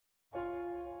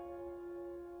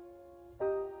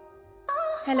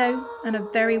Hello, and a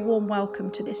very warm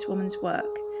welcome to This Woman's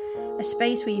Work, a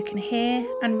space where you can hear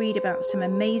and read about some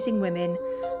amazing women,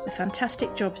 the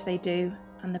fantastic jobs they do,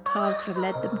 and the paths that have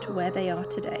led them to where they are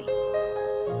today.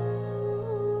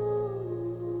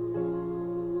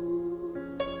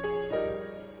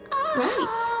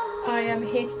 Right, I am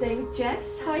here today with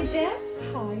Jess. Hi,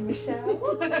 Jess. Hi, Michelle.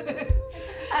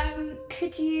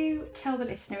 Could you tell the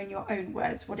listener in your own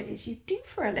words what it is you do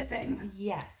for a living?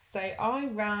 Yes, so I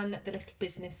run the Little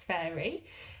Business Fairy.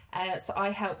 So I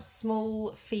help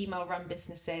small female-run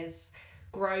businesses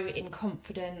grow in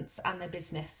confidence and their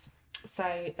business.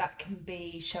 So that can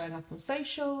be showing up on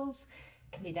socials,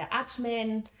 it can be their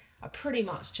admin. I pretty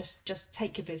much just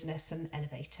take your business and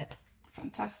elevate it.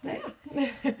 Fantastic.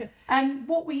 And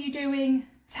what were you doing?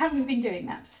 So how have you been doing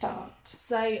that to start?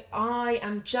 So I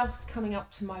am just coming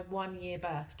up to my 1 year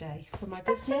birthday for my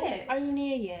business. It?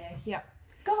 Only a year, yeah.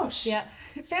 Gosh. Yeah.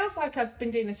 It feels like I've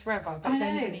been doing this forever, but it's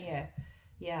only been a year.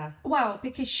 Yeah. Well,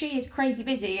 because she is crazy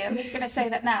busy. I'm just going to say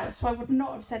that now, so I would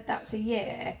not have said that's a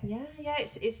year. Yeah,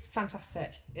 it's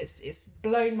fantastic. It's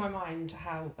blown my mind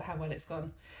how well it's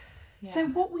gone. Yeah. So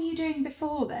what were you doing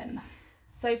before then?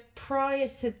 So prior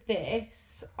to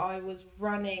this, I was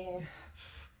running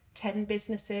 10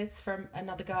 businesses from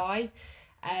another guy.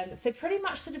 So pretty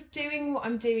much sort of doing what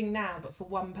I'm doing now, but for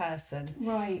one person.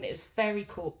 Right. It was very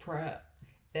corporate.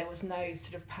 There was no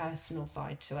sort of personal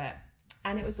side to it.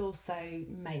 And it was also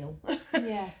male,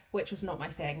 Yeah. which was not my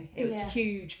thing. It was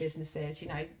huge businesses, you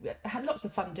know, I had lots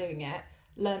of fun doing it,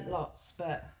 learnt lots,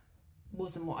 but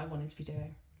wasn't what I wanted to be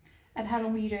doing. And how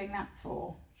long were you doing that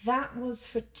for? That was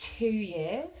for 2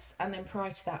 years, and then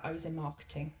prior to that I was in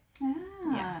marketing.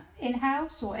 Ah,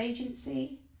 in-house or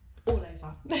agency? All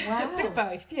over. Wow. A bit of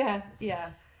both, yeah.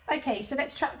 Okay, so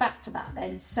let's track back to that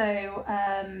then. So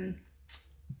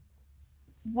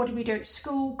what did we do at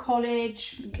school,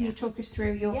 college? Can you talk us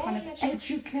through your kind of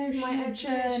education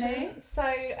journey? So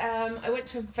I went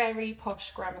to a very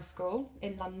posh grammar school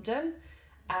in London.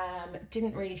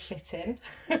 Didn't really fit in.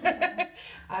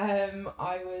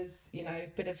 I was, you know,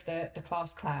 a bit of the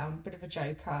class clown, a bit of a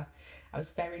joker. I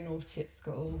was very naughty at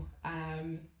school.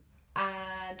 And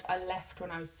I left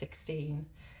when I was 16.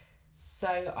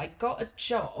 So I got a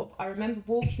job. I remember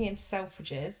walking into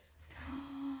Selfridges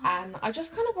and I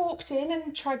just kind of walked in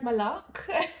and tried my luck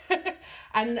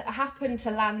and happened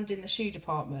to land in the shoe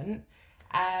department.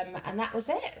 And that was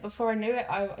it. Before I knew it,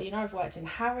 I've worked in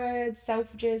Harrods,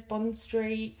 Selfridges, Bond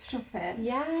Street. Stop it.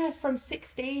 Yeah, from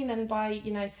 16, and by,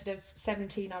 sort of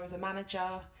 17, I was a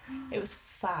manager. It was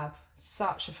fab.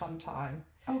 Such a fun time.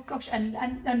 Oh gosh, and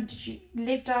did you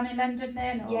live down in London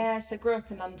then? Or? Yeah, so I grew up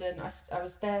in London. I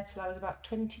was there till I was about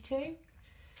 22.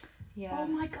 Yeah. Oh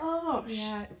my gosh.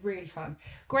 Yeah, really fun.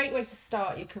 Great way to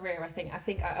start your career, I think. I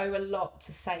think I owe a lot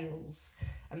to sales,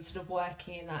 and sort of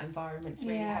working in that environment's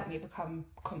really helped me become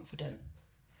confident.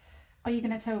 Are you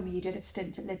going to tell me you did a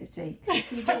stint at Liberty?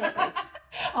 You did.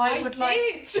 I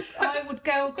would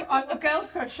girl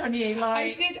crush on you.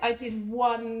 Like I did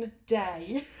one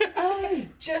day. Oh.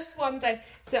 Just one day.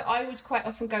 So I would quite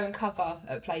often go and cover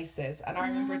at places, and I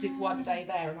remember I did one day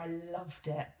there and I loved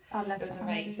it. It was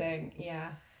amazing.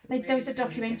 Yeah. There was a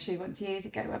documentary once years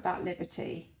ago about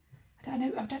Liberty. I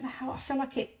don't know how. I feel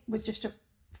like it was just a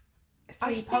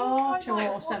 3-part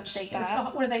or something. It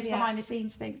was one of those behind the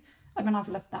scenes things. I mean, I've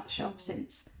loved that shop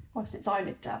since I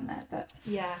lived down there. But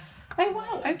yeah. Oh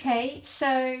wow. Okay,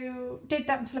 so did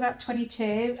that until about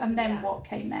 22, and then what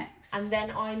came next? And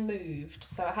then I moved.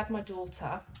 So I had my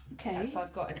daughter. Okay. So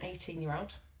I've got an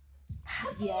 18-year-old.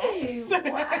 Yes.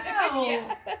 Wow.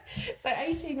 Yeah. So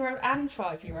 18-year-old and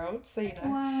 5-year-old. So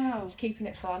just keeping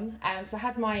it fun. So I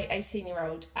had my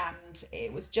 18-year-old, and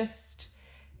it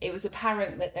was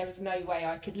apparent that there was no way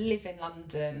I could live in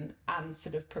London and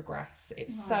sort of progress.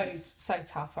 It's so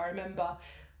tough. I remember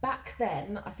back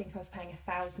then, I think I was paying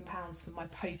 £1,000 for my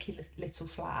pokey little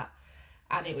flat,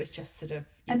 and it was just sort of.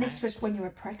 This was when you were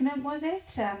pregnant, was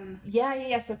it?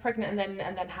 Yeah. So pregnant, and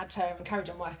then had her and carried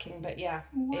on working. But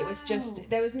it was just,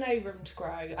 there was no room to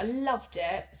grow. I loved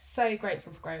it. So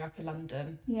grateful for growing up in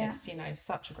London. Yeah. It's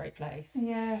such a great place.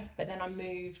 Yeah. But then I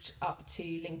moved up to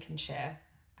Lincolnshire.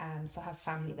 So I have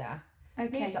family there.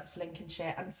 Okay. Moved up to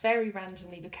Lincolnshire and very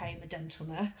randomly became a dental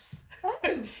nurse.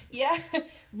 Oh. Yeah,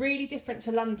 really different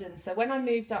to London. So when I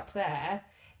moved up there,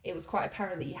 it was quite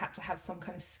apparent that you had to have some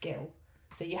kind of skill.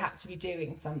 So you had to be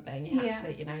doing something. You had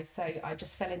to, so I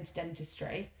just fell into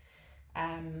dentistry.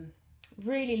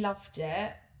 Really loved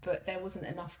it, but there wasn't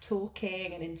enough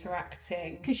talking and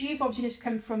interacting. Because you've obviously just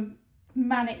come from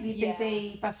manically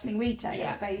busy, bustling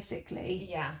retail, basically.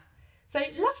 Yeah. So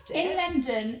loved it. In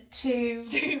London to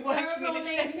working in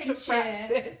a dental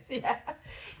practice.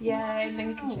 Yeah, in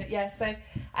Lincolnshire. Yeah,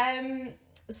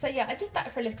 so yeah, I did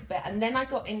that for a little bit, and then I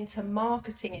got into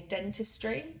marketing in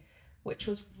dentistry, which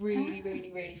was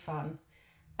really fun.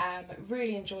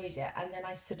 Really enjoyed it, and then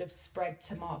I sort of spread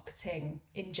to marketing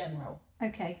in general.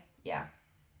 Okay. Yeah.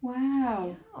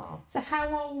 Wow. Yeah. So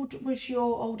how old was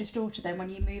your oldest daughter then when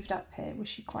you moved up here? Was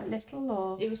she quite little,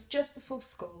 or? It was just before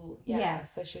school. Yeah.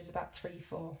 So she was about 3,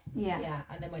 4. Yeah,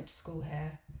 and then went to school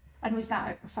here. And was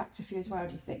that a factor for you as well,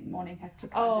 do you think, wanting her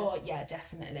to yeah,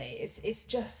 definitely. It's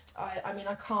just, I mean,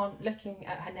 I can't, looking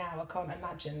at her now, I can't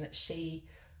imagine that she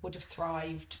would have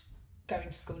thrived going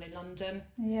to school in London.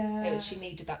 Yeah. She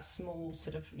needed that small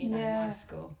sort of, nice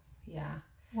school. Yeah.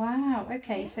 Wow,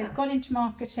 okay. Yeah. So you've gone into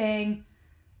marketing,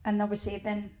 and obviously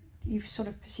then you've sort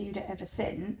of pursued it ever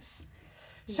since.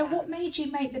 So what made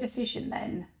you make the decision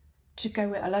then to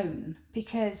go it alone?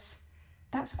 Because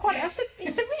it's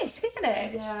a risk, isn't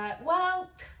it? Yeah, well,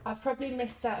 I've probably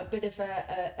missed out a bit of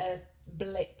a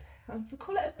blip. I would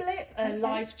call it a blip, a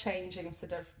life-changing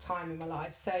sort of time in my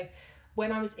life. So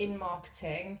when I was in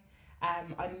marketing,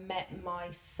 I met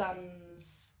my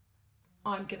son's,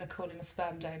 I'm going to call him a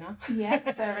sperm donor. Yeah,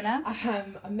 fair enough.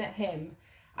 I met him,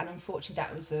 and unfortunately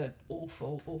that was an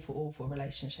awful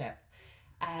relationship.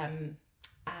 And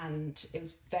it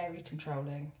was very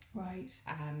controlling. Right.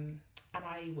 And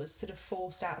I was sort of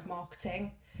forced out of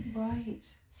marketing. Right.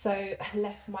 So I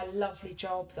left my lovely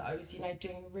job that I was,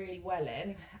 doing really well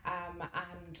in,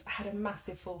 and had a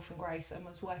massive fall from grace and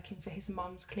was working for his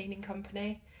mum's cleaning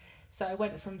company. So I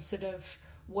went from sort of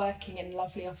working in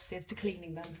lovely offices to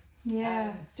cleaning them.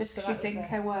 Yeah, just because you've been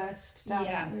coerced down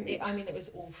that route. It was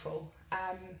awful.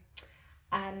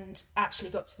 And actually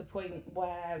got to the point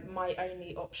where my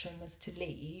only option was to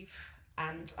leave,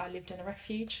 and I lived in a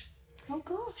refuge. Oh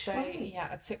gosh. So right.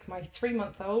 I took my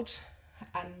 3-month-old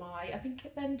and I think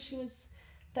then she was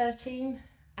 13,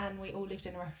 and we all lived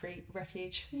in a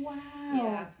refuge. Wow.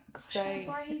 Yeah. Gosh, so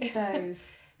brave though.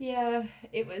 Yeah,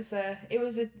 it was a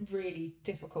really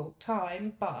difficult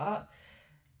time, but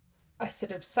I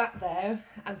sort of sat there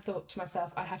and thought to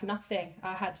myself, I have nothing.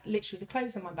 I had literally the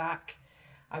clothes on my back.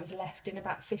 I was left in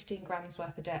about 15 grand's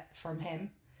worth of debt from him.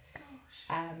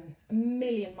 Gosh. A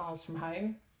million miles from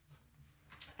home.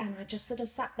 And I just sort of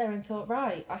sat there and thought,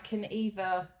 right, I can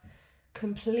either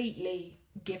completely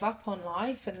give up on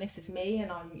life and this is me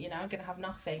and I'm going to have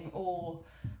nothing, or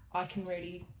I can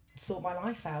really sort my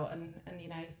life out and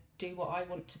do what I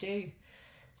want to do.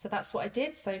 So that's what I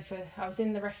did. So I was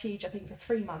in the refuge, I think, for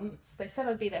 3 months. They said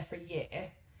I'd be there for a year.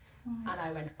 Right. And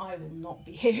I went, I will not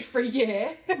be here for a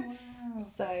year. Wow.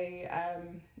 So,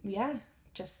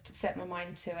 just set my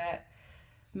mind to it,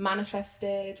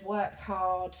 manifested, worked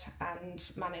hard,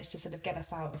 and managed to sort of get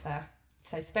us out of there.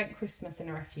 So spent Christmas in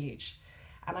a refuge.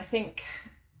 And I think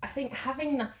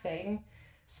having nothing,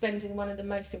 spending one of the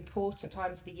most important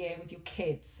times of the year with your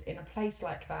kids in a place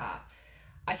like that,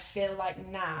 I feel like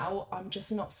now I'm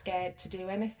just not scared to do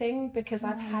anything because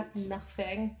I've had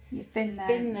nothing. You've been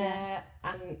there.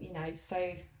 And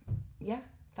so yeah,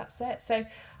 that's it. So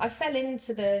I fell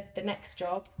into the next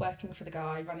job, working for the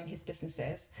guy, running his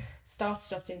businesses.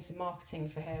 Started off doing some marketing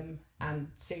for him, and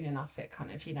soon enough it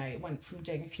kind of, it went from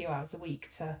doing a few hours a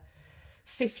week to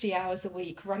 50 hours a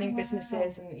week running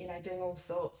businesses and doing all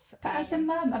sorts. But as a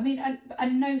mum, I mean,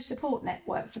 and no support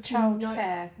network for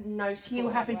childcare. No support. So you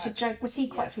were having to joke. Was he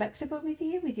quite flexible with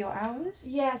you with your hours?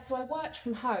 Yeah, so I worked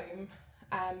from home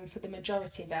for the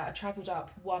majority of it. I travelled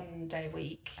up 1 day a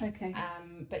week. Okay.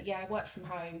 But yeah, I worked from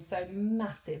home, so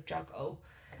massive juggle.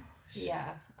 Gosh.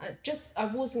 Yeah, I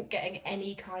wasn't getting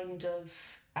any kind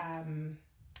of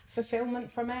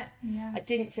fulfillment from it. Yeah. I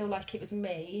didn't feel like it was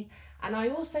me. And I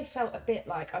also felt a bit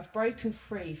like I've broken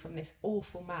free from this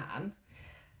awful man.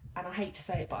 And I hate to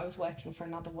say it, but I was working for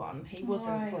another one. He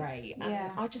wasn't great.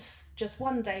 And I just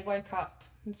one day woke up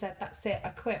and said, that's it, I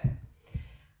quit.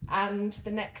 And the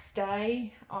next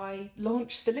day I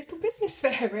launched the Little Business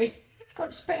Fairy.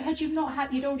 God, but you'd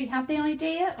already had the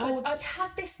idea? I'd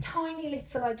had this tiny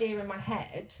little idea in my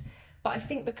head, but I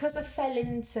think because I fell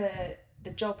into the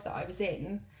job that I was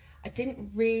in, I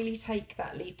didn't really take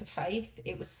that leap of faith.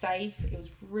 It was safe, it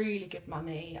was really good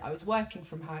money, I was working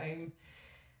from home,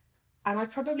 and I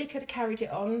probably could have carried it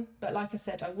on, but like I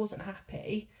said, I wasn't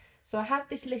happy. So I had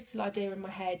this little idea in my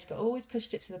head, but always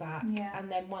pushed it to the back. Yeah.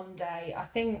 And then one day, I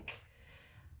think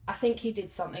he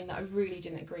did something that I really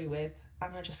didn't agree with,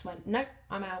 and I just went, nope,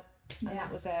 I'm out. And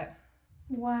that was it.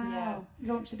 Wow.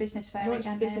 Yeah. Launched the Business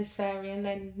Fairy. And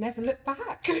then never looked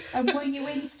back. And were you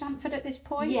in Stamford at this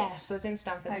point? Yes, I was in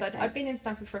Stamford. Okay. So I'd been in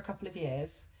Stamford for a couple of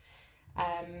years.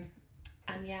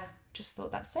 And yeah, just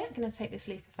thought, that's it, I'm going to take this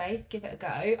leap of faith, give it a go.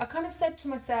 I kind of said to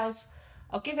myself,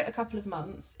 I'll give it a couple of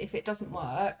months. If it doesn't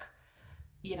work,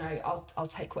 you know, I'll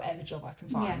take whatever job I can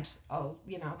find. Yeah.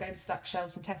 I'll go and stack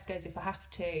shelves in Tesco's if I have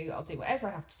to. I'll do whatever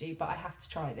I have to do, but I have to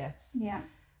try this. Yeah.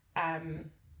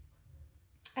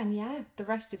 And yeah, the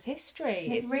rest is history.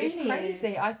 It's crazy.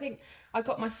 Is. I think I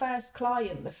got my first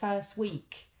client the first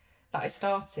week that I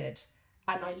started,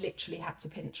 and I literally had to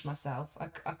pinch myself.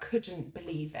 I couldn't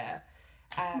believe it.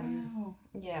 Wow.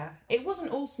 Yeah, it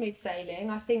wasn't all smooth sailing.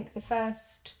 I think the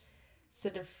first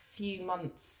sort of few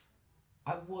months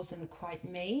I wasn't quite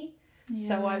me. Yeah.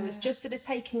 So I was just sort of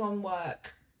taking on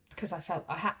work because I felt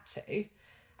I had to.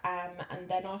 And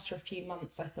then after a few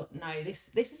months I thought, no,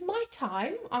 this is my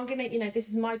time. I'm going to, this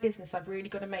is my business. I've really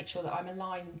got to make sure that I'm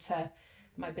aligned to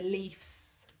my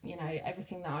beliefs,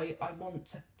 everything that I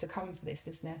want to come for this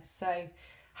business. So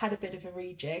had a bit of a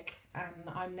rejig, and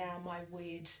I'm now my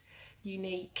weird,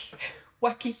 unique,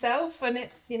 wacky self, and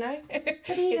it's,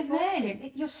 But even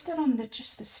then, you're still on the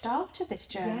start of this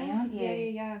journey, aren't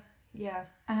you? Yeah.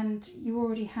 And you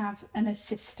already have an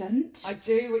assistant. I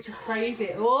do, which is crazy.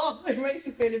 Oh, it makes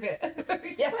me feel a bit.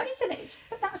 Yeah. Well, isn't it?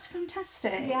 But that's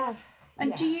fantastic. Yeah.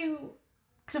 And do you,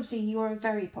 because obviously you're a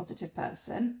very positive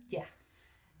person. Yes.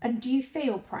 And do you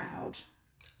feel proud?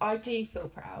 I do feel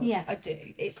proud. Yeah. I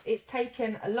do. It's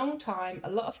taken a long time, a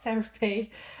lot of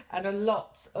therapy, and a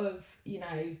lot of,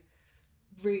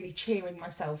 really cheering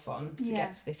myself on to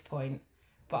get to this point.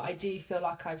 But I do feel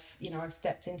like I've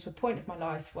stepped into a point of my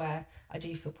life where I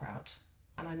do feel proud,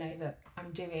 and I know that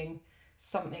I'm doing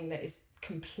something that is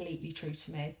completely true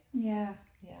to me. Yeah.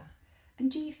 Yeah.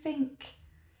 And do you think,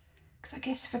 because I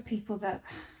guess for people that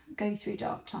go through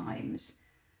dark times,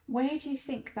 where do you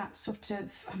think that sort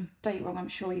of, don't get me wrong, I'm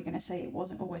sure you're going to say it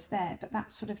wasn't always there, but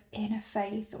that sort of inner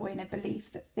faith or inner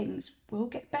belief that things will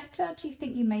get better, do you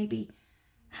think you maybe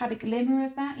had a glimmer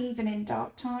of that even in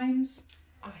dark times?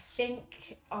 I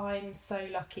think I'm so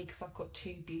lucky because I've got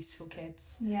two beautiful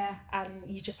kids. Yeah. And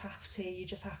you just have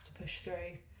to push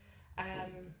through. I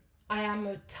am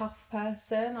a tough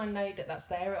person. I know that that's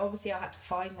there. Obviously, I had to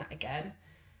find that again.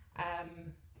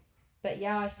 But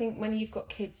yeah, I think when you've got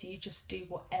kids, you just do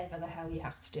whatever the hell you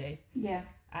have to do. Yeah.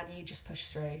 And you just push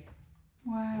through.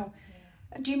 Wow.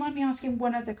 Yeah. Do you mind me asking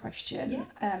one other question?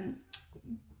 Yeah.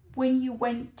 When you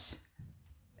went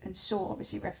and saw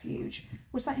obviously Refuge,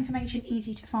 was that information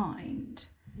easy to find?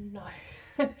 No.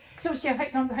 Because obviously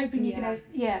I'm hoping you're gonna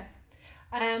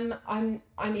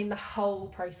I mean the whole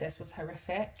process was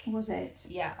horrific. Was it?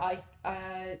 Yeah,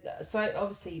 so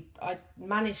obviously I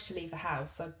managed to leave the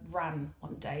house. I ran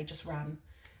one day,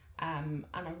 and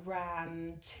I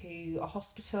ran to a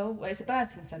hospital. Well, it's a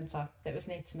birthing centre that was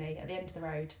near to me at the end of the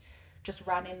road. Just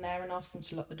ran in there and asked them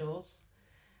to lock the doors.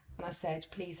 And I said,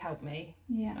 please help me.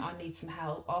 Yeah. I need some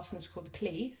help. Asked them to call the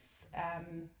police.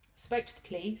 Spoke to the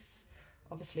police.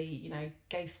 Obviously,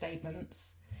 gave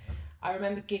statements. I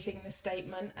remember giving the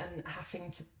statement and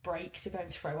having to break to go and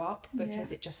throw up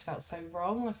because it just felt so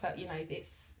wrong. I felt,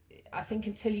 I think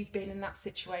until you've been in that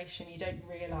situation, you don't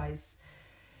realise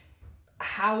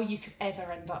how you could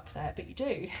ever end up there, but you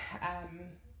do.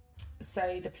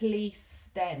 So the police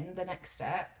then, the next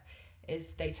step,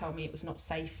 is they told me it was not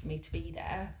safe for me to be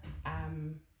there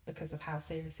because of how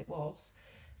serious it was.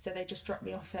 So they just dropped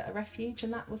me off at a refuge,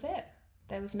 and that was it.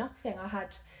 There was nothing. I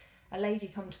had a lady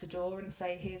come to the door and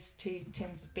say, here's 2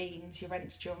 tins of beans, your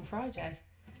rent's due on Friday.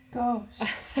 Gosh.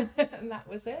 And that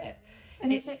was it. And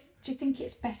do you think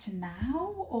it's better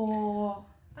now, or?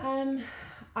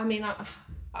 I mean,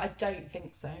 I don't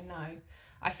think so, no.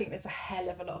 I think there's a hell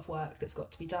of a lot of work that's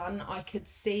got to be done. I could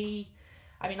see,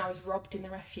 I was robbed in the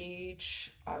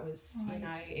refuge. I was,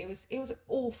 it was an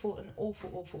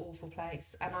awful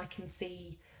place. And I can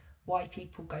see why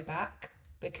people go back,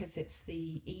 because it's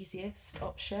the easiest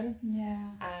option. Yeah.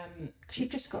 Because you've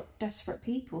just got desperate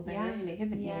people there, really,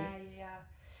 haven't you?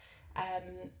 Yeah.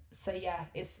 So yeah,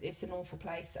 it's an awful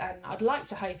place, and I'd like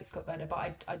to hope it's got better,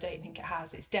 but I don't think it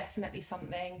has. It's definitely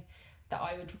something that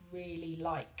I would really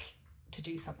like to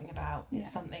do something about. Yeah.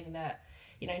 It's something that,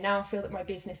 now I feel that my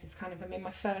business is I'm in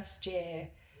my first year.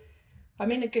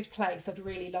 I'm in a good place. I'd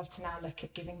really love to now look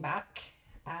at giving back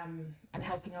and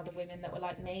helping other women that were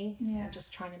like me, and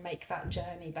just trying to make that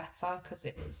journey better, because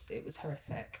it was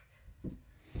horrific.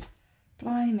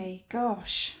 Blimey,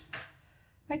 gosh.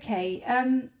 Okay,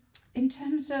 in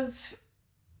terms of,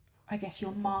 I guess,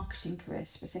 your marketing career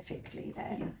specifically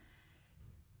then,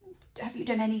 have you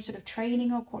done any sort of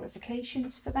training or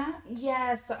qualifications for that?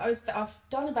 Yeah, so I've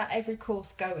done about every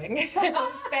course going. I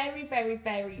was very, very,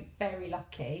 very, very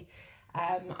lucky.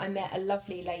 I met a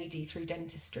lovely lady through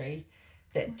dentistry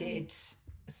that did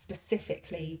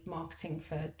specifically marketing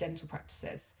for dental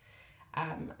practices.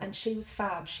 And she was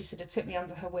fab. She sort of took me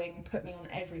under her wing, put me on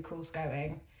every course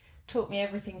going, taught me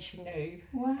everything she knew.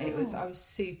 Wow. I was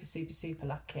super, super, super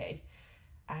lucky.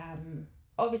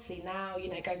 Obviously now, you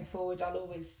know, going forward, I'll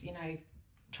always, you know,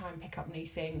 try and pick up new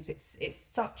things. It's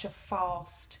such a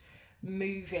fast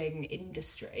moving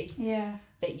industry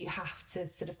that you have to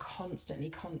sort of constantly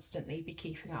be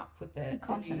keeping up with the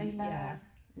constantly learn.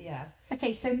 Yeah.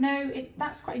 Okay, so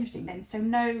that's quite interesting then. So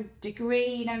no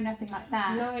degree, no nothing like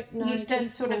that. No. You've done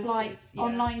sort courses, of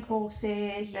like online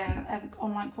courses and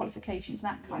online qualifications,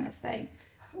 that kind of thing.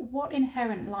 What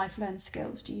inherent life learned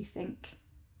skills do you think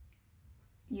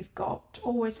you've got,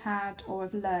 always had, or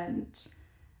have learned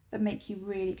that make you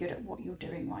really good at what you're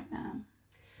doing right now?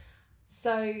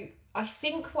 So I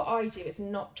think what I do is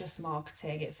not just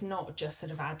marketing, it's not just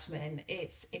sort of admin,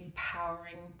 it's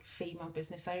empowering female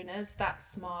business owners.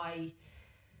 That's my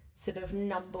sort of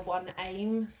number one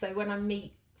aim. So when I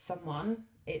meet someone,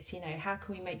 it's, you know, how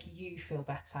can we make you feel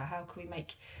better? How can we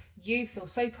make you feel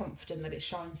so confident that it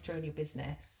shines through in your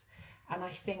business? And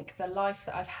I think the life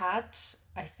that I've had,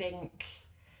 I think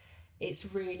it's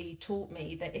really taught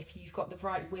me that if you've got the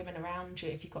right women around you,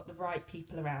 if you've got the right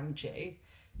people around you,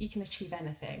 you can achieve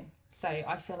anything. So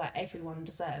I feel like everyone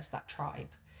deserves that tribe,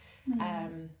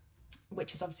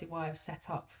 which is obviously why I've set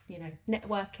up, you know,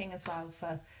 networking as well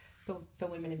for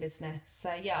women in business.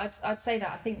 So yeah, I'd say that.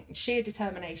 I think sheer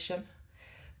determination,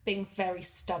 being very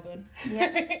stubborn,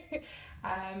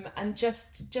 and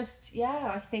just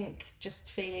I think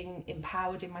just feeling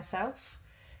empowered in myself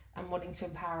and wanting to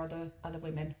empower other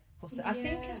women. Also, I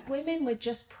think as women we're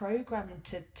just programmed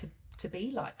to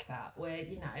be like that, where,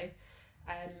 you know,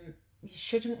 you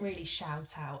shouldn't really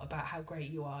shout out about how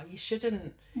great you are. You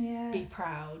shouldn't be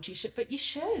proud. But you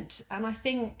should. And I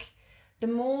think the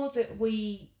more that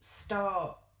we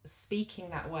start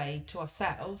speaking that way to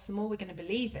ourselves, the more we're going to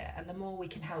believe it, and the more we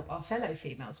can help our fellow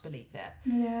females believe it.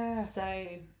 Yeah. So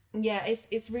yeah,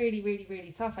 it's really, really,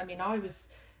 really tough. I mean, I was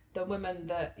the woman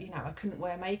that, you know, I couldn't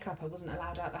wear makeup. I wasn't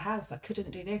allowed out of the house. I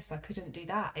couldn't do this. I couldn't do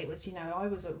that. It was, you know, I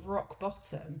was at rock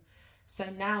bottom. So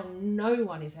now no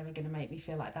one is ever going to make me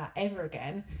feel like that ever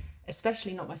again,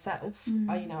 especially not myself.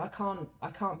 I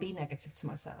can't be negative to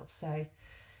myself. So,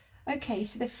 okay,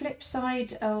 so the flip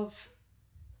side of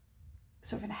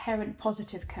sort of inherent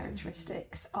positive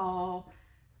characteristics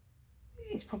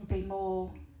is probably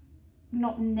more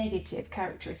not negative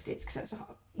characteristics, because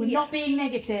we're not being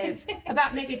negative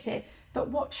about negative. But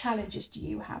what challenges do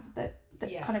you have that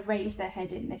kind of raise their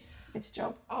head in this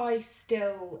job? I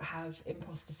still have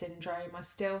imposter syndrome. I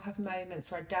still have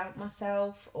moments where I doubt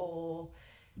myself, or,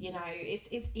 you know,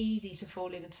 it's easy to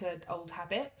fall into old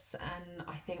habits, and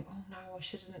I think, oh no,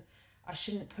 I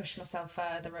shouldn't push myself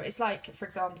further. It's like, for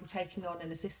example, taking on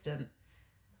an assistant.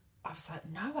 I was like,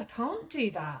 no, I can't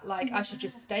do that. Like, I should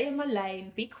just stay in my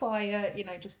lane, be quiet, you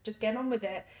know, just get on with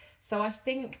it. So I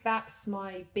think that's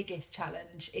my biggest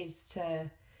challenge, is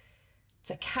to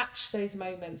catch those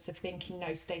moments of thinking,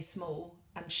 no, stay small,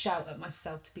 and shout at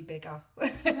myself to be bigger.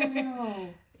 Oh.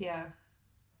 Yeah.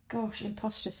 Gosh,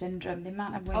 imposter syndrome, the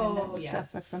amount of women that will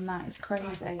suffer from that is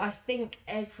crazy. I think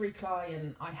every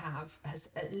client I have has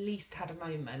at least had a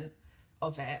moment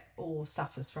of it or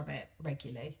suffers from it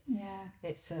regularly. Yeah.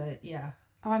 It's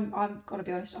I'm got to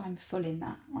be honest, I'm full in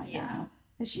that now.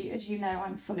 As you know,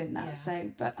 I'm full in that.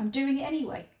 So, but I'm doing it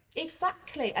anyway.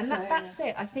 Exactly. And that's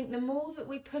it. I think the more that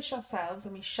we push ourselves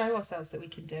and we show ourselves that we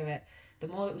can do it, the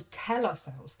more that we tell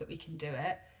ourselves that we can do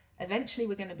it, eventually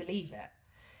we're going to believe it.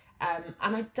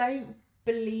 And I don't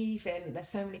believe there's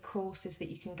so many courses that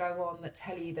you can go on that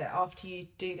tell you that after you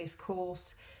do this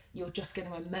course, you're just going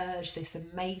to emerge this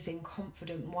amazing,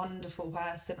 confident, wonderful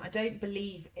person. I don't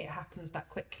believe it happens that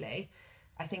quickly.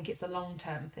 I think it's a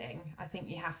long-term thing. I think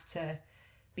you have to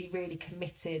be really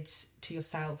committed to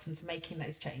yourself and to making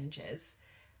those changes,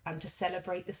 and to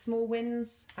celebrate the small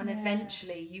wins, and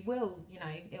eventually you will, you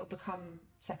know, it'll become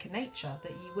second nature,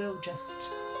 that you will just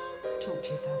talk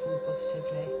to yourself more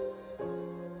positively.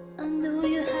 I know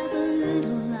you have a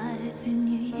little life in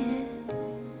you yet.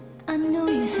 I know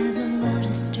you have a lot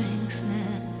of strength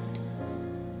left.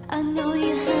 I know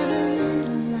you have a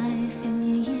little life in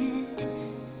you yet.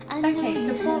 Okay,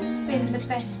 so what's been the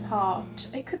best part?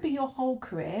 It could be your whole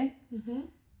career.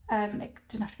 It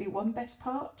doesn't have to be one best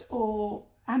part, or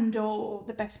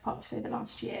the best part of, say, the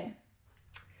last year.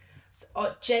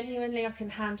 So, genuinely, I can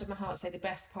hand on my heart say the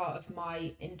best part of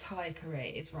my entire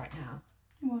career is right now.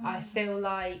 Wow. I feel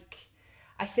like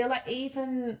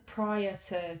even prior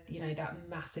to, you know, that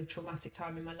massive traumatic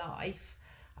time in my life,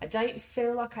 I don't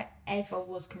feel like I ever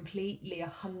was completely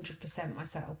 100%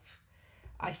 myself.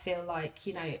 I feel like,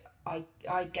 you know,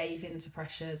 I gave in to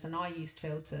pressures and I used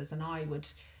filters, and I would,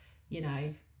 you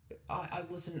know, I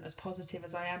wasn't as positive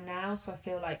as I am now. So I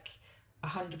feel like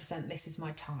 100% this is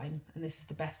my time and this is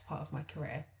the best part of my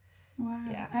career. Wow.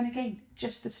 Yeah. And again,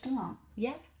 just the start.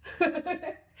 Yeah.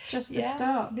 Just the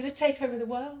start. I'm going to take over the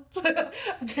world.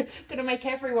 I'm going to make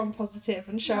everyone positive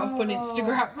and show up on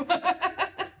Instagram.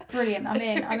 Brilliant. I'm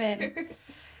in.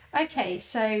 Okay,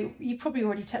 so you probably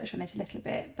already touched on this a little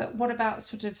bit, but what about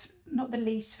sort of, not the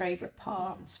least favourite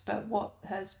parts, but what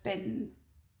has been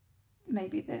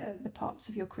maybe the parts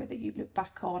of your career that you look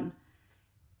back on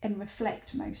and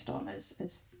reflect most on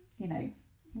as you know,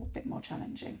 a bit more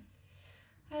challenging?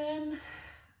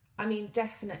 I mean,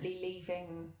 definitely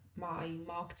leaving my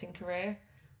marketing career.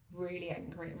 Really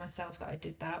angry at myself that I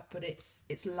did that, but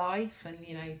it's life, and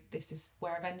you know, this is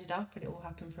where I've ended up, and it all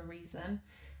happened for a reason.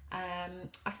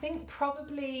 I think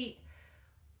probably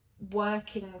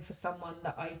working for someone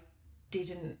that I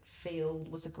didn't feel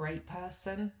was a great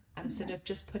person, and sort of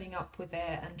just putting up with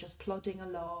it and just plodding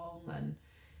along, and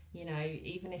you know,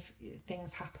 even if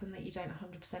things happen that you don't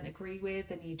 100% agree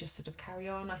with, and you just sort of carry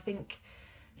on. I think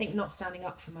not standing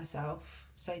up for myself.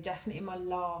 So definitely my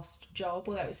last job,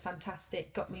 although it was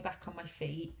fantastic, got me back on my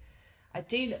feet. I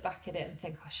do look back at it and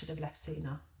think I should have left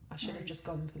sooner. I should have just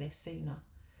gone for this sooner.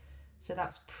 So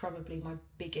that's probably my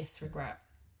biggest regret.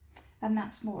 And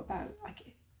that's more about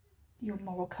like your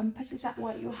moral compass. Is that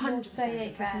what you're 100%,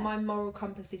 saying? because my moral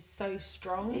compass is so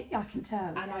strong. I can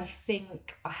tell. And I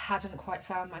think I hadn't quite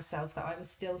found myself, that I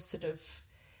was still sort of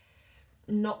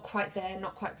not quite there,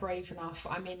 not quite brave enough.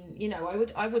 I mean, you know,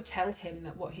 I would tell him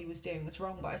that what he was doing was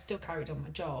wrong, but I still carried on my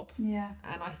job. Yeah.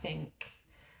 And I think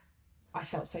I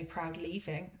felt so proud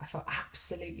leaving. I felt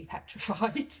absolutely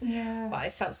petrified. Yeah. But I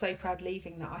felt so proud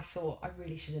leaving that I thought I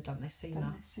really should have done this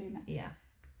sooner. Yeah.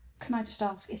 Can I just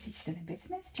ask, is he still in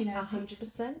business? Do you know?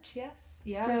 100%, yes.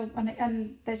 Yeah. Still,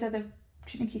 and there's other. Do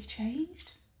you think he's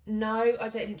changed? No, I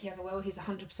don't think he ever will. He's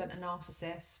 100% a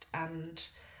narcissist, and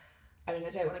I mean,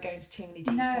 I don't want to go into too many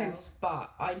details,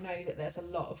 but I know that there's a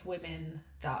lot of women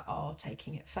that are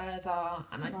taking it further,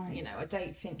 and I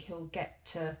don't think he'll get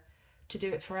to do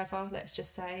it forever, let's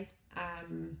just say.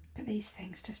 But these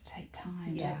things just take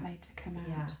time, don't they, to come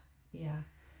out? Yeah.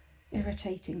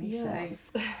 Irritatingly so.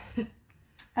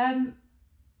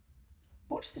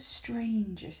 What's the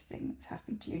strangest thing that's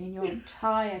happened to you in your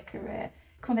entire career?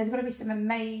 Come on, there's got to be some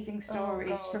amazing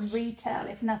stories from retail,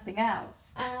 if nothing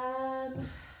else. I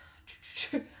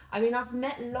mean, I've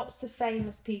met lots of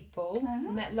famous people.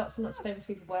 Met lots and lots of famous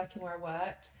people working where I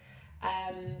worked.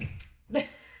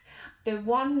 The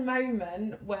one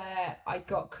moment where I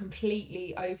got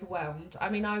completely overwhelmed.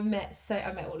 I mean, I met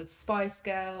all of the Spice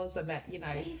Girls. I met, you know.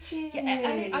 Did you? Yeah,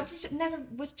 and I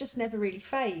was never really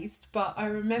phased. But I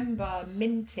remember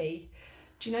Minty.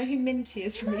 Do you know who Minty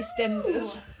is from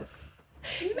EastEnders?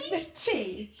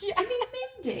 Minty? Yeah. Do you mean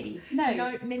Mindy?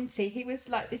 No, Minty. He was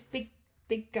like this big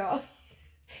guy.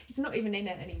 He's not even in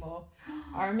it anymore.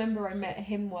 I remember I met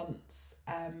him once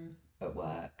at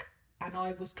work, and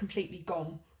I was completely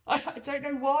gone. I don't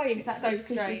know why. It's so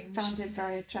strange. You found him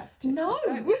very attractive. No.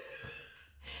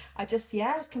 I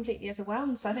was completely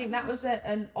overwhelmed. So I think that was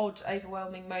an odd,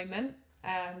 overwhelming moment.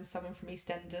 Someone from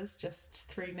EastEnders just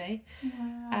threw me.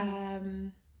 Wow.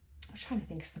 I'm trying to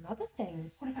think of some other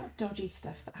things. What about dodgy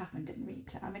stuff that happened in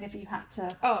retail? I mean, if you had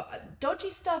to... Oh, dodgy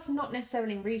stuff, not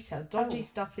necessarily in retail. Dodgy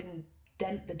stuff in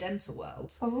the dental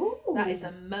world. Oh. That is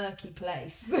a murky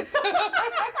place.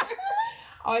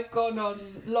 I've gone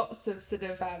on lots of sort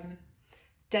of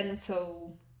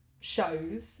dental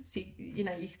shows. So, you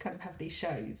know, you kind of have these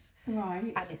shows.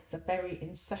 Right. And it's a very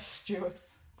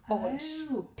incestuous,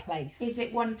 odd place. Is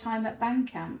it One Time at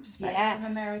Bandcamp? Yes.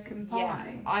 From American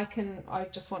Pie? Yeah. I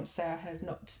just want to say I have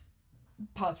not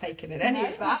partaken in any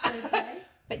of that. That's okay.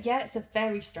 But yeah, it's a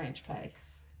very strange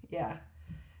place. Yeah.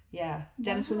 Yeah.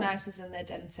 Dental nurses and their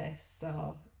dentists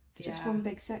are... It's just one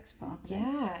big sex party.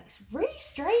 Yeah, it's really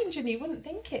strange, and you wouldn't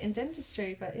think it in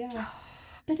dentistry, but yeah.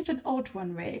 Bit of an odd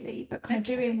one, really, but kind of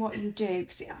doing what you do.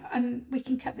 And we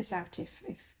can cut this out if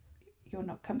you're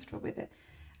not comfortable with it.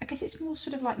 I guess it's more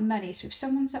sort of like money. So if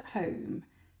someone's at home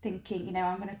thinking,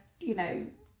 I'm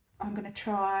going to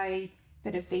try a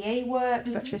bit of VA work,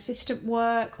 virtual assistant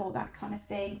work, or that kind of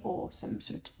thing, or some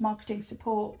sort of marketing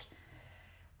support.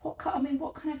 What kind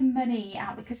of money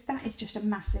out? Because that is just a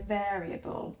massive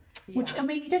variable. Yeah. Which, I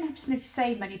mean, you don't have to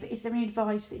say money, but is there any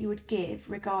advice that you would give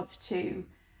regards to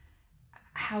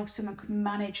how someone could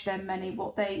manage their money,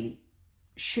 what they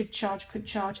should charge, could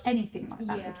charge, anything like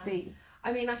that would be?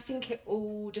 I mean, I think it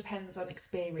all depends on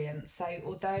experience. So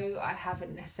although I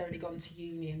haven't necessarily gone to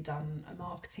uni and done a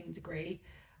marketing degree,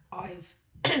 I've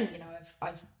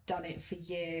I've done it for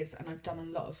years, and I've done a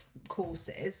lot of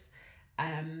courses.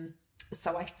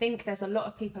 So I think there's a lot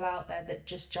of people out there that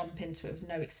just jump into it with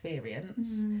no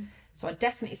experience. So I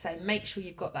definitely say make sure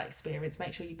you've got that experience,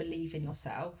 make sure you believe in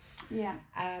yourself. Yeah.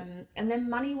 And then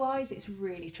money wise, it's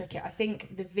really tricky. I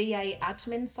think the VA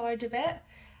admin side of it,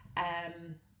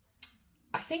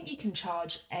 I think you can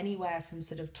charge anywhere from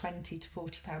sort of £20 to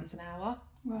 £40 an hour.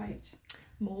 Right.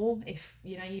 More if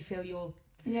you feel you're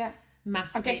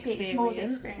massively I guess it's more the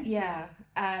experience. Yeah.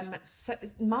 So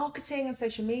marketing and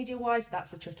social media wise,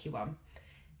 that's a tricky one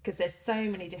because there's so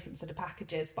many different sort of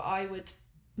packages. But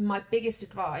my biggest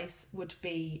advice would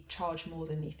be charge more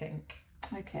than you think.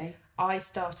 Okay. I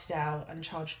started out and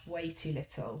charged way too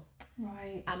little.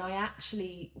 Right. And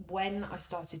when I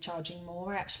started charging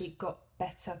more, I actually got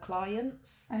better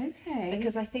clients. Okay.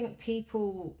 Because I think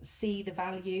people see the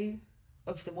value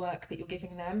of the work that you're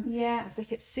giving them. Yeah. Whereas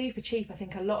if it's super cheap, I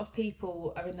think a lot of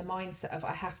people are in the mindset of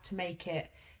I have to make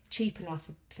it cheap enough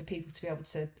for people to be able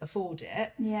to afford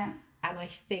it. Yeah. And I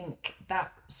think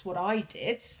that's what I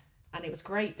did, and it was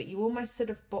great, but you almost sort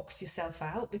of box yourself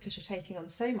out because you're taking on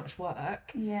so much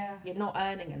work. Yeah. You're not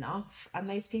earning enough, and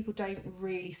those people don't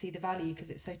really see the value because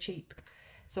it's so cheap.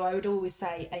 So I would always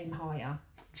say aim higher.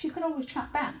 Because you can always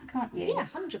track back, can't you? Yeah,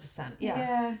 100%.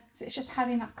 Yeah. So it's just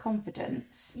having that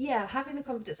confidence. Yeah, having the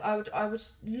confidence. I would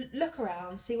look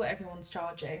around, see what everyone's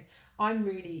charging. I'm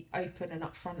really open and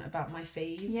upfront about my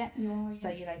fees. Yeah, you are.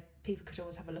 So people could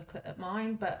always have a look at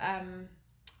mine, but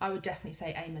I would definitely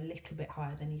say aim a little bit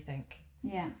higher than you think.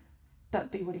 Yeah,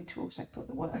 but be willing to also put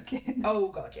the work in. Oh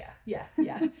God, yeah.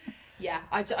 Yeah.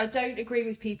 I don't agree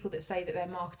with people that say that they're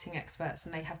marketing experts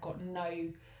and they have got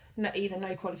either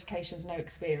no qualifications, no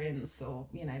experience, or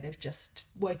they've just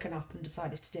woken up and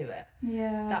decided to do it.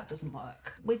 Yeah, that doesn't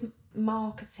work. With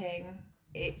marketing,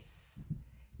 it's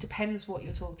depends what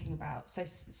you're talking about. So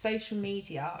social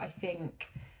media, I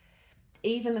think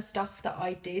even the stuff that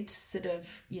I did sort of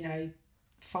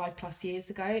 5+ years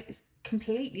ago is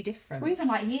completely different. Or even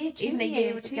like a year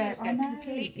or 2 years ago,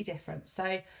 completely different.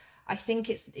 So I think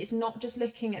it's not just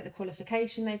looking at the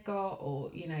qualification they've got or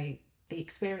the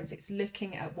experience, it's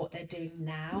looking at what they're doing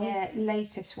now. Yeah,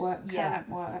 latest work, current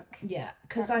work. Yeah,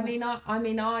 because I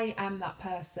am that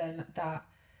person that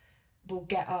will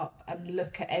get up and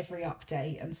look at every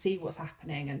update and see what's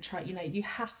happening and try. You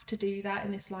have to do that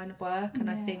in this line of work, and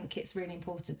I think it's really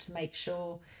important to make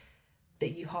sure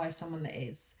that you hire someone that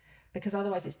is, because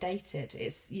otherwise it's dated.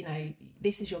 It's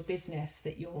this is your business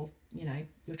that you're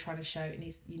trying to show.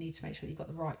 You need to make sure you've got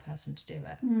the right person to do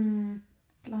it.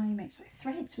 Blimey, it's like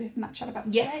Threads. We haven't that chat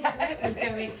about Threads. We're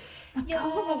going,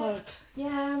 God. Yeah,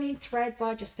 I mean Threads.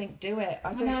 I just think do it.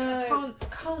 I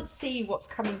can't see what's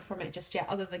coming from it just yet,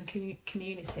 other than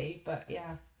community. But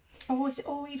yeah.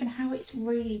 Or even how it's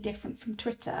really different from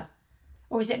Twitter,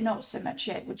 or is it not so much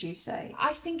yet? Would you say?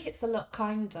 I think it's a lot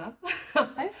kinder.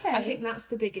 Okay. I think that's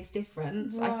the biggest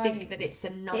difference. Right. I think that it's a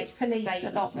nice, it's policed safe, a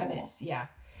lot more.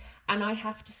 And I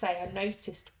have to say, I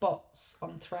noticed bots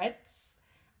on Threads.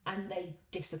 And they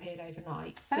disappeared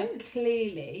overnight. So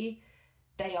clearly,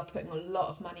 they are putting a lot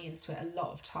of money into it, a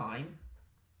lot of time.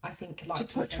 I think, like to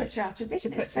put Twitter out of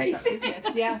business.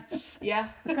 Yeah.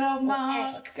 Good old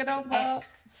Mark. X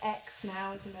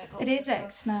now, isn't it? It is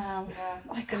X now. Yeah,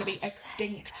 it's going to be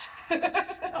extinct.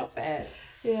 Stop it.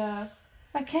 Yeah.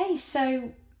 Okay,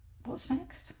 so what's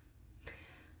next?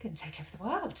 Going to take over the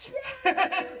world.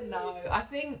 No, I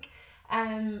think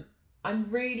I'm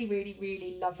really, really,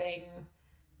 really loving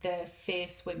the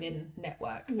Fierce Women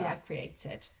network that I've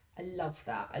created. I love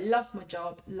that. I love my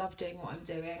job, love doing what I'm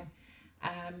doing.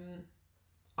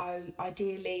 I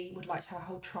ideally would like to have a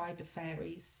whole tribe of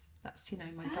fairies. That's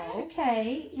my goal.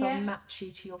 Okay. So I'll match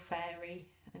you to your fairy,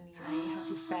 and you have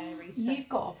your fairy. So you've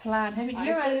got a plan, haven't you?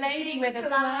 You're a lady with a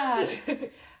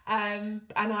plan. And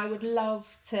I would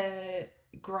love to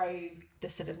grow the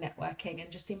sort of networking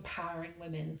and just empowering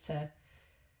women to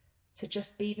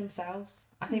just be themselves.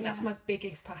 I think that's my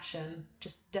biggest passion.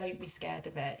 Just don't be scared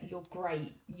of it. You're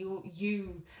great.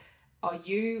 You are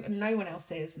you, and no one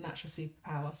else is, and that's your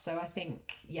superpower. So I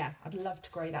think, I'd love to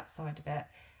grow that side of it.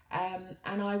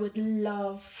 And I would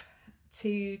love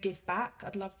to give back.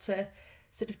 I'd love to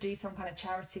sort of do some kind of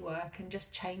charity work and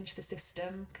just change the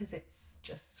system, because it's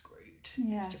just screwed.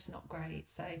 It's just not great.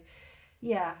 So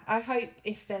I hope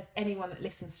if there's anyone that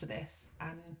listens to this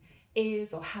and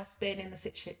is or has been in the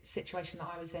situation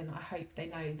that I was in, I hope they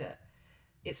know that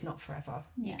it's not forever.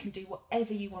 You can do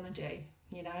whatever you want to do.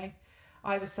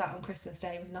 I was sat on Christmas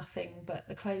Day with nothing but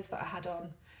the clothes that I had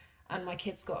on, and my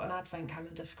kids got an advent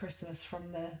calendar for Christmas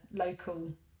from the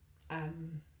local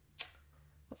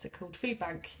what's it called, food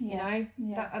bank, Yeah.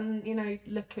 that, and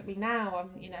look at me now.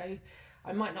 I'm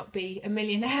I might not be a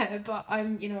millionaire, but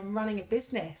I'm running a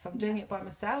business. I'm doing it by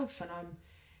myself, and I'm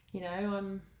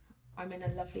in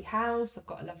a lovely house. I've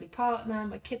got a lovely partner.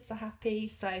 My kids are happy.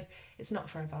 So it's not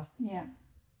forever. Yeah.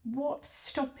 What's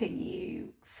stopping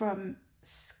you from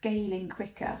scaling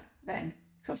quicker then?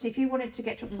 So obviously, if you wanted to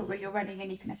get to a point where you're running and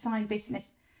you can assign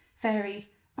business fairies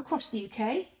across the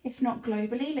UK, if not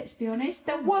globally, let's be honest,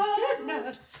 the world.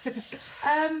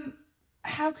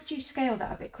 How could you scale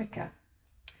that a bit quicker?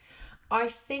 I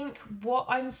think what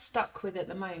I'm stuck with at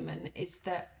the moment is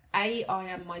that I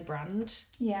am my brand.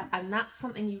 Yeah. And that's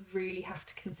something you really have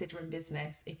to consider in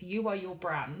business. If you are your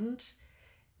brand,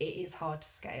 it is hard to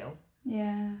scale.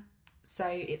 Yeah. So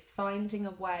it's finding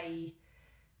a way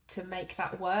to make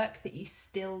that work, that you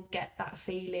still get that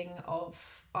feeling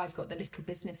of, I've got the little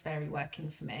business fairy working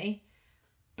for me,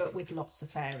 but with lots of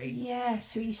fairies. Yeah,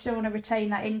 so you still want to retain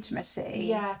that intimacy.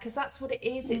 Yeah, because that's what it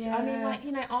is. It's, I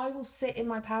mean, I will sit in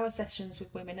my power sessions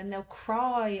with women and they'll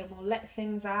cry and we'll let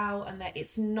things out, and that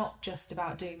it's not just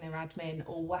about doing their admin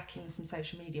or whacking some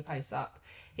social media posts up.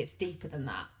 It's deeper than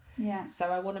that. Yeah. So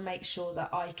I want to make sure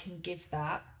that I can give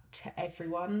that to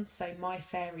everyone. So my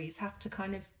fairies have to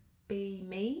kind of be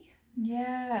me.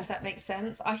 Yeah. If that makes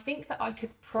sense. I think that I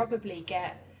could probably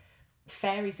get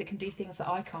fairies that can do things that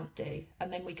I can't do,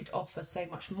 and then we could offer so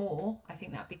much more. I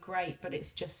think that'd be great, but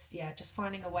it's just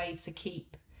finding a way to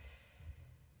keep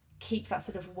that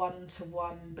sort of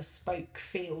one-to-one bespoke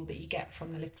feel that you get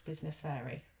from the little business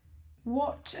fairy.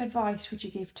 What advice would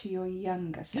you give to your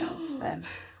younger self then?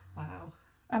 Wow.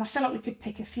 And I feel like we could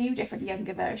pick a few different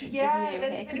younger versions of you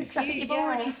there's here, been a because I think few, you've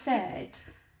already said,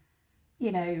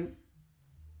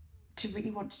 to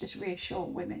really want to just reassure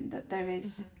women that there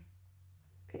is,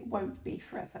 it won't be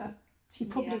forever. So you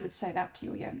probably would say that to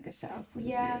your younger self,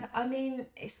 wouldn't you? I mean,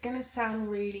 it's going to sound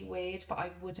really weird, but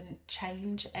I wouldn't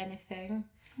change anything.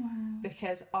 Wow.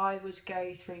 Because I would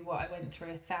go through what I went through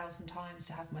 1,000 times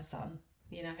to have my son.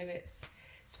 It's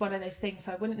one of those things.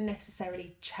 So I wouldn't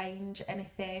necessarily change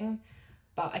anything,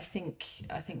 but I think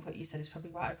what you said is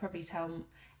probably right. I'd probably tell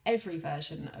every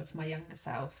version of my younger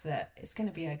self that it's going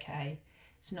to be okay.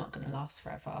 It's not going to last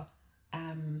forever.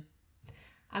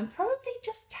 And probably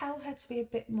just tell her to be a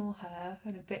bit more her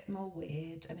and a bit more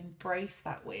weird, and embrace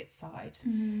that weird side.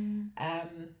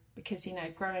 Because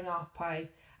growing up, I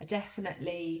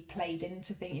definitely played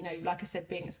into things, like I said,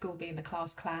 being at school, being the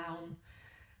class clown,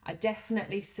 I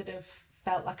definitely sort of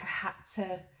felt like I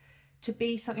had to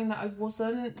be something that I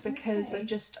wasn't, because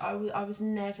I was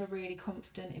never really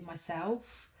confident in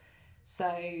myself. So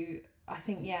I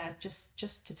think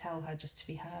just to tell her just to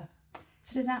be her.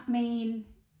 So does that mean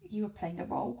you were playing a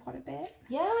role quite a bit?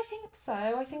 Yeah, I think so.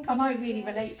 I really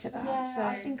relate to that. Yeah, so.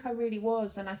 I think I really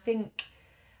was, and I think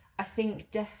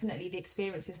definitely the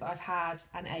experiences that I've had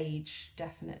and age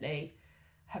definitely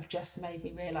have just made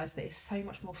me realise that it's so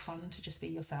much more fun to just be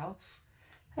yourself.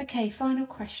 Okay, final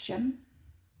question.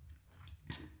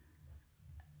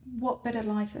 What bit of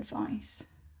life advice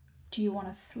do you want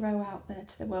to throw out there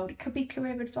to the world? It could be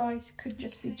career advice, it could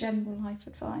just be general life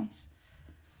advice.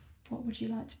 What would you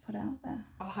like to put out there?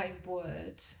 I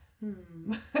would.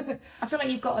 I feel like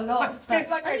you've got a lot. I feel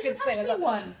like I could say a lot.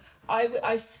 One.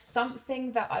 I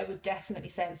something that I would definitely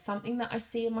say, and something that I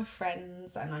see in my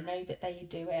friends, and I know that they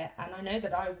do it, and I know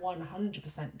that I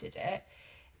 100% did it.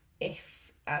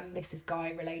 And this is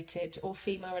guy related or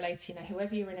female related,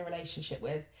 whoever you're in a relationship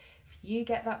with, if you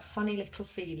get that funny little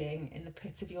feeling in the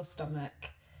pit of your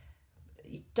stomach,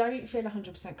 you don't feel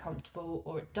 100% comfortable,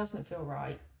 or it doesn't feel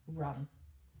right, run.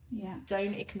 Yeah.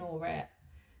 Don't ignore it.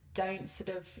 Don't sort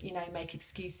of, make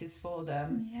excuses for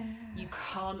them. Yeah. You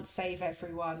can't save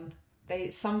everyone.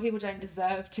 Some people don't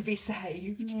deserve to be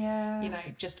saved. Yeah.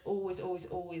 Just always, always,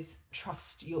 always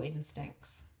trust your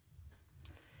instincts.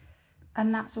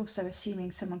 And that's also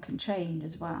assuming someone can change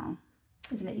as well,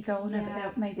 isn't it? You go,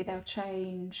 but maybe they'll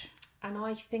change. And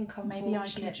I think, unfortunately, maybe I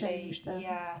can change them.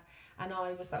 Yeah. And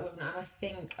I was that woman, and I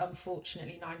think,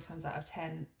 unfortunately, 9 times out of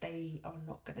 10, they are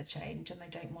not going to change, and they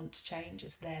don't want to change.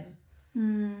 It's them.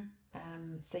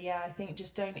 So I think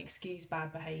just don't excuse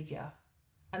bad behaviour,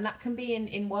 and that can be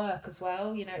in work as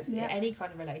well. It's any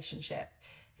kind of relationship.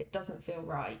 If it doesn't feel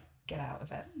right, get out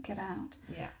of it. Get out.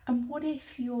 Yeah. And what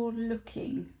if you're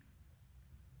looking,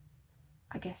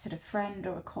 I guess, at a friend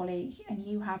or a colleague, and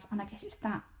you have, and I guess it's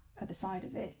that other side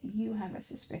of it, you have a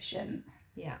suspicion.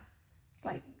 Yeah.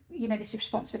 Like, this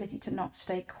responsibility to not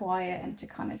stay quiet and to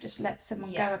kind of just let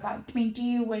someone go about. I mean, do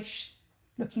you wish,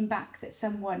 looking back, that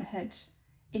someone had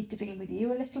intervened with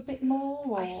you a little bit more?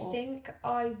 Or? I think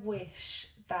I wish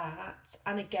that,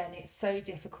 and again, it's so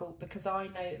difficult because I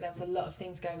know that there was a lot of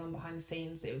things going on behind the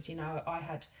scenes. It was, you know, I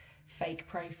had fake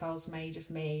profiles made of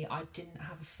me. I didn't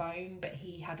have a phone, but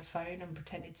he had a phone and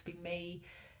pretended to be me.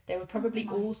 There were probably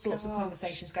all sorts of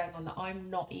conversations going on that I'm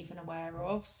not even aware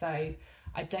of. So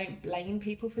I don't blame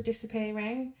people for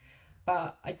disappearing,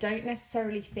 but I don't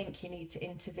necessarily think you need to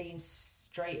intervene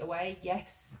straight away.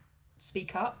 Yes,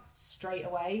 speak up straight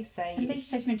away. Say, at least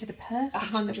say something to the person.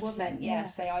 100%. Yeah.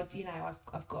 Say,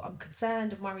 I'm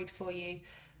concerned and worried for you.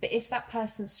 But if that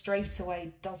person straight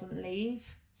away doesn't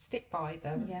leave, stick by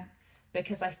them. Yeah.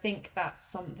 Because I think that's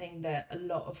something that a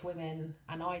lot of women,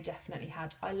 and I definitely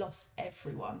had, I lost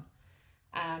everyone,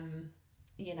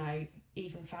 you know,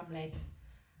 even family.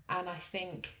 And I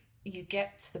think you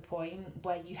get to the point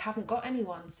where you haven't got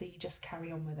anyone, so you just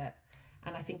carry on with it.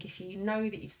 And I think if you know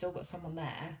that you've still got someone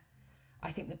there,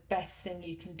 I think the best thing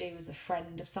you can do as a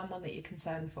friend of someone that you're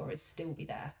concerned for is still be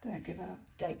there. Don't give up.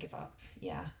 Don't give up,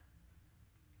 yeah.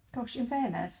 Gosh, in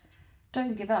fairness,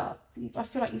 don't give up. I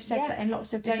feel like you've said that in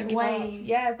lots of different ways.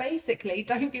 Yeah, basically,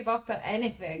 don't give up at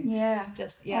anything. Yeah.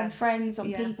 Just, on friends,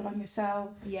 on people, on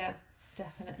yourself. Yeah,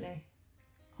 definitely.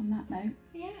 On that note,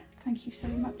 thank you so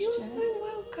much, You're Jess.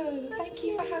 so welcome. Thank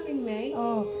you for having me.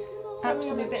 Oh, Sorry,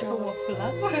 absolute I'm a bit joy. of a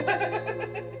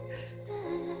waffler.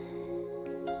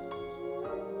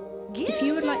 If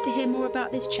you would like to hear more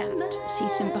about this chat, see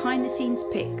some behind the scenes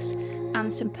pics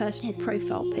and some personal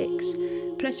profile pics,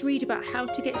 plus read about how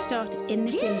to get started in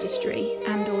this industry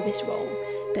and or this role,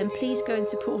 then please go and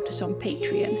support us on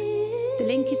Patreon. The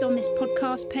link is on this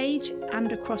podcast page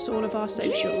and across all of our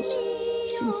socials.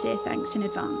 Sincere thanks in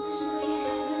advance.